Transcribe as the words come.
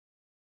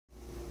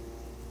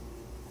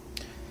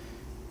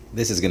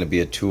This is going to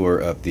be a tour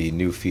of the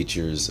new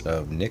features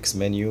of Nickz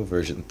menu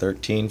version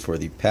 13 for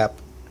the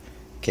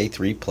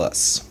PAP-KIII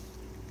Plus.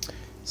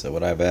 So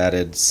what I've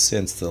added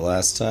since the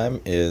last time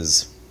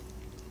is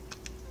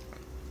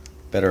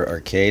better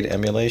arcade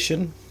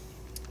emulation.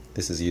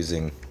 This is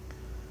using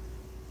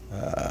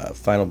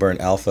Final Burn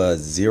Alpha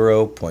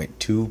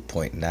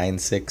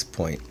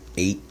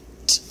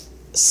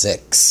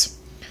 0.2.96.86.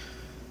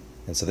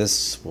 And so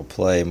this will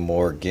play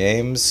more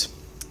games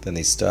than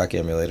the stock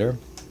emulator.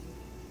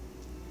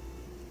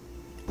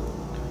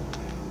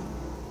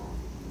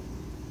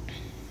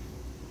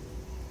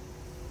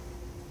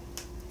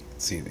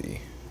 See, the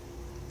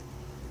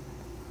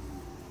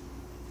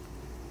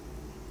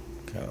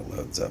kind of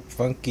loads up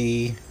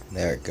funky.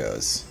 There it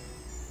goes.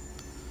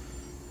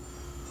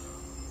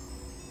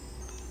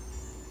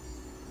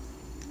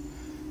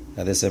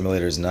 Now this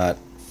emulator is not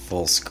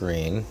full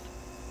screen.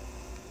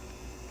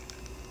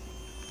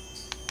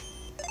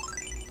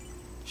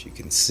 As you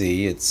can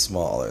see, it's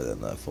smaller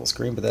than the full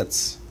screen, but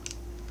that's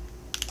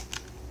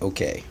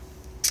okay.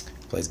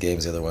 Plays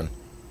games, the other one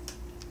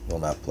will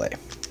not play.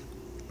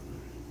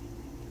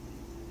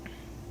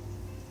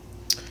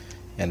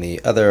 And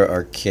the other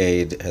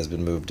arcade has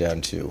been moved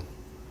down to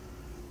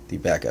the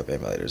backup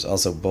emulators.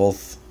 Also,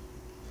 both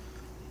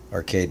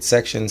arcade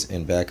sections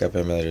in backup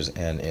emulators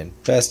and in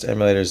best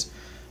emulators,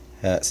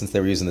 since they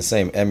were using the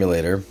same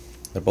emulator,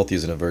 they're both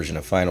using a version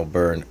of Final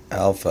Burn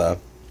Alpha.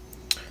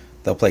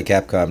 They'll play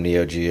Capcom,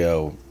 Neo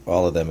Geo,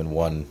 all of them in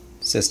one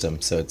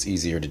system, so it's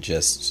easier to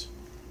just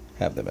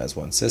have them as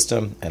one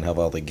system and have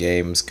all the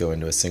games go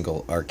into a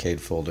single arcade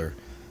folder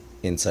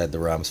inside the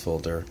ROMs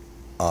folder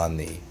on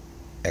the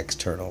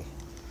external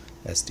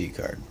SD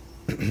card.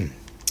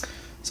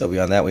 So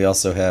beyond that, we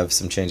also have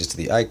some changes to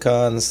the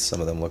icons. Some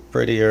of them look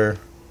prettier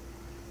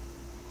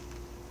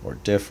or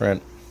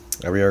different.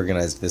 I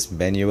reorganized this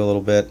menu a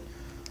little bit.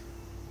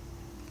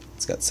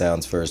 It's got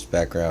sounds first,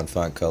 background,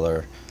 font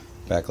color,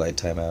 backlight,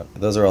 timeout.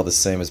 Those are all the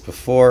same as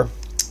before,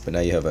 but now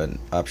you have an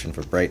option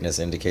for brightness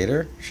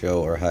indicator,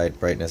 show or hide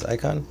brightness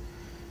icon.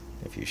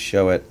 If you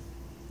show it,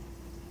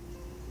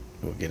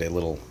 we'll get a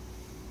little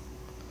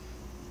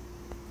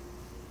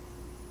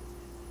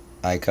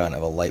icon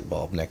of a light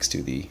bulb next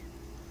to the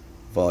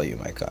volume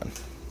icon.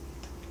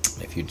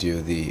 If you do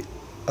the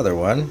other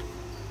one,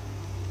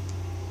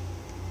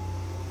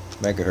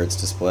 megahertz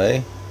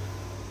display,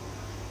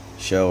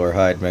 show or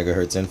hide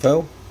megahertz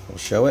info, we'll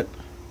show it.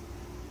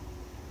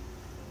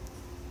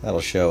 That'll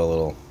show a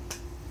little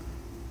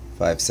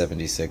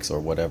 576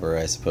 or whatever,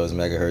 I suppose,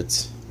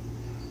 megahertz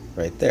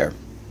right there.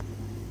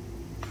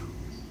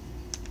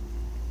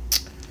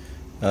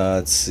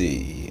 Let's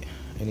see,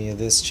 any of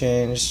this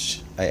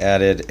changed? I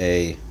added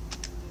a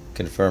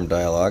confirm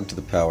dialog to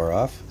the power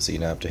off, so you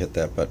now have to hit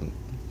that button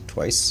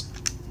twice,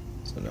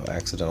 so no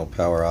accidental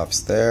power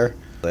offs there.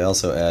 I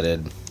also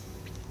added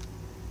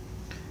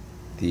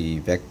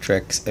the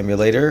v13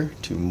 emulator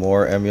to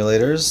more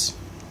emulators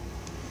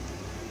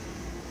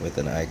with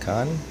an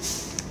icon,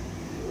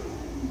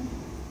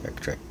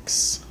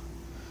 v13,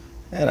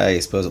 and I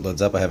suppose it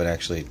loads up. I haven't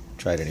actually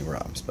tried any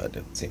ROMs, but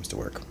it seems to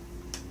work.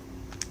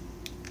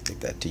 Leave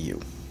that to you.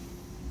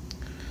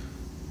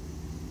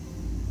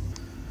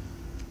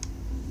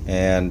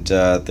 And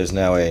there's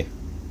now a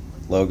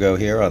logo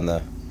here on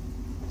the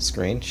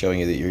screen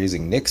showing you that you're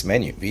using Nickz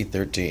menu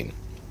v13.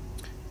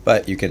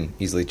 But you can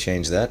easily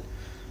change that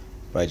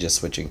by just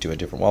switching to a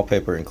different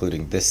wallpaper,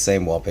 including this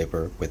same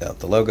wallpaper without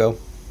the logo.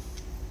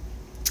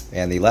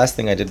 And the last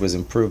thing I did was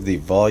improve the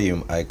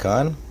volume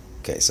icon.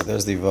 Okay, so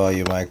there's the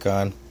volume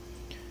icon,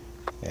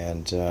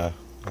 and I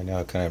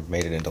now kind of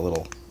made it into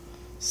little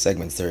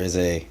segments. There is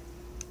a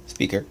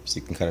speaker, so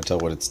you can kind of tell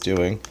what it's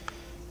doing.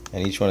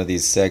 And each one of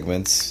these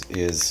segments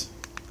is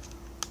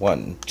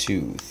 1,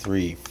 2,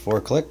 3, 4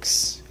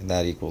 clicks, and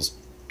that equals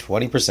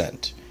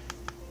 20%.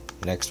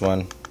 The next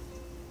one,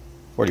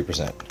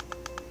 40%,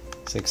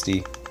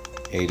 60,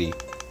 80,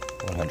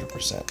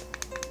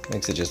 100%.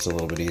 Makes it just a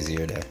little bit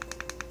easier to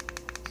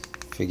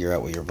figure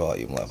out what your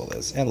volume level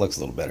is, and looks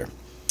a little better.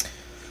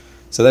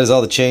 So that is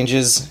all the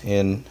changes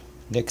in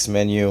Nickz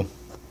menu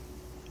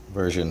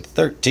version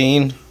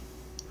 13.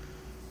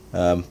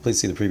 Please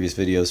see the previous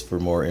videos for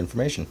more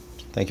information.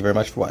 Thank you very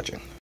much for watching.